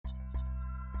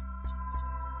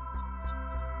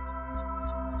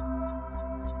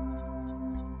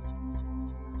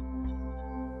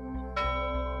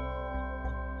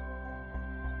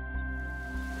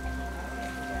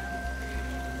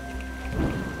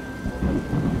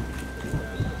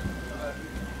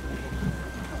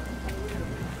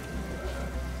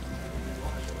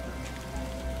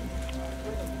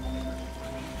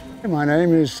My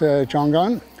name is John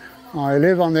Gunn. I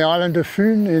live on the island of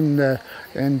Fyn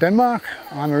in Denmark.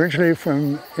 I'm originally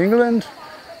from England.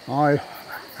 I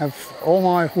have all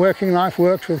my working life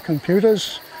worked with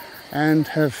computers and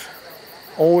have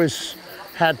always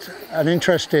had an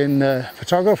interest in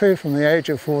photography from the age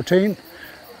of 14.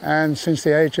 And since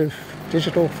the age of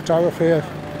digital photography,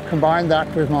 I've combined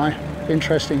that with my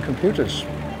interest in computers.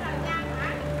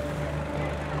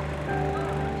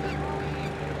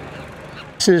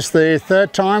 This is the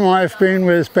third time I've been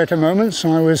with Better Moments.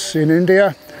 I was in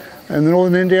India, in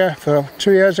northern India, for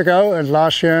 2 years ago, and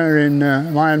last year in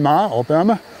Myanmar or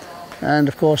Burma, and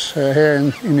of course here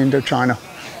in Indochina.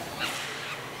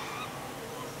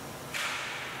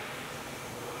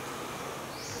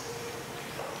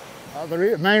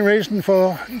 The main reason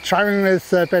for traveling with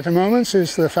Better Moments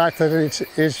is the fact that it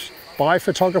is by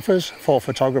photographers for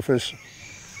photographers.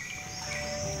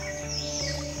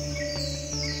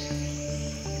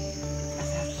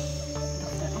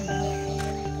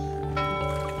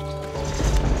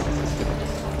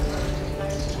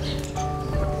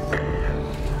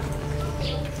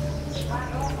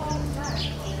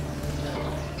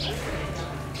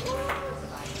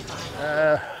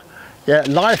 Yeah,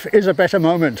 life is a better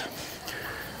moment,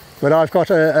 but I've got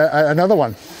another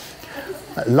one.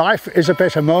 Life is a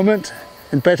better moment,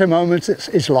 and better moments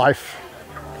is life.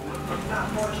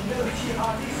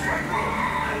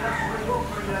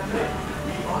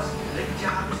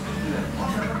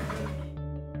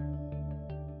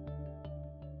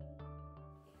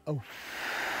 Oh,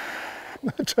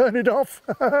 turn it off.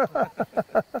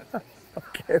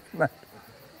 Okay, man.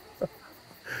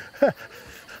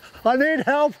 I need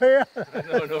help here.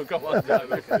 No, come on, John,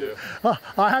 we can do it.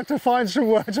 I have to find some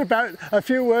words about, a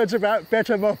few words about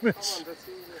better moments.